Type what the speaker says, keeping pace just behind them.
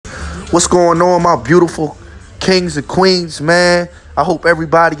What's going on, my beautiful kings and queens, man? I hope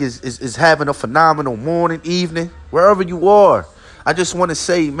everybody is having a phenomenal morning, evening, wherever you are. I just want to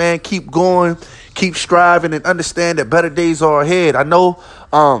say, man, keep going, keep striving, and understand that better days are ahead. I know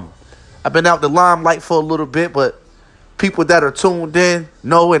I've been out the limelight for a little bit, but people that are tuned in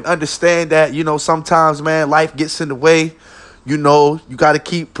know and understand that, sometimes, man, life gets in the way. You got to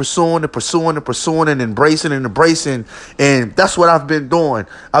keep pursuing and embracing. And that's what I've been doing.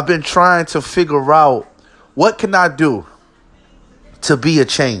 I've been trying to figure out, what can I do to be a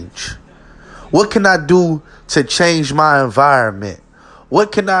change? What can I do to change my environment?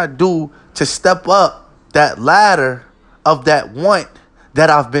 What can I do to step up that ladder of that want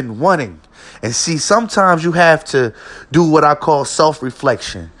that I've been wanting? And see, sometimes you have to do what I call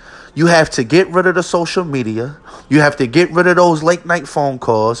self-reflection. You have to get rid of the social media. You have to get rid of those late night phone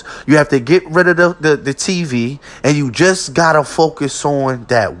calls. You have to get rid of the TV. And you just got to focus on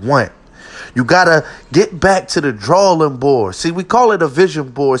that want. You got to get back to the drawing board. See, we call it a vision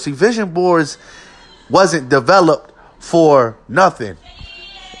board. See, vision boards wasn't developed for nothing.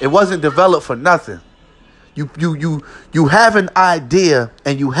 It wasn't developed for nothing. You have an idea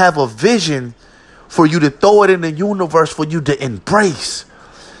and you have a vision for you to throw it in the universe for you to embrace.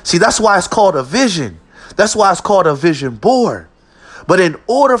 See, that's why it's called a vision. That's why it's called a vision board. But in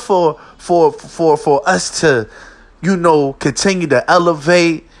order for us to, continue to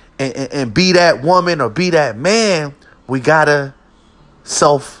elevate and be that woman or be that man, we gotta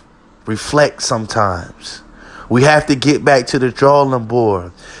self-reflect sometimes. We have to get back to the drawing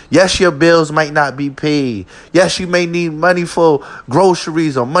board. Yes, your bills might not be paid. Yes, you may need money for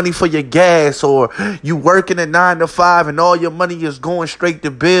groceries or money for your gas, or you working a 9 to 5 and all your money is going straight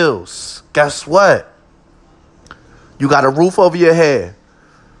to bills. Guess what? You got a roof over your head.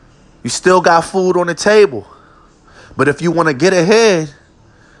 You still got food on the table. But if you want to get ahead,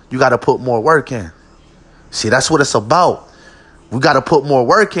 you got to put more work in. See, that's what it's about. We got to put more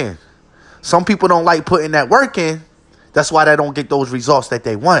work in. Some people don't like putting that work in. That's why they don't get those results that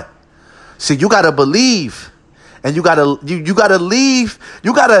they want. See, you gotta believe, and you gotta leave.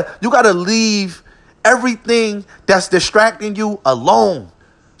 You gotta leave everything that's distracting you alone,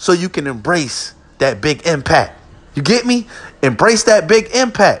 so you can embrace that big impact. You get me? Embrace that big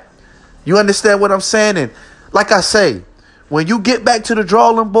impact. You understand what I'm saying? And like I say, when you get back to the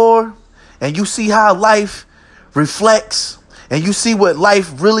drawing board and you see how life reflects, and you see what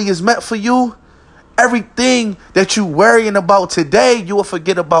life really is meant for you, everything that you worrying about today, you will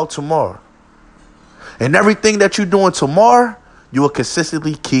forget about tomorrow. And everything that you're doing tomorrow, you will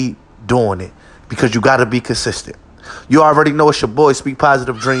consistently keep doing it, because you got to be consistent. You already know it's your boy, Speak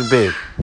Positive, Dream Big.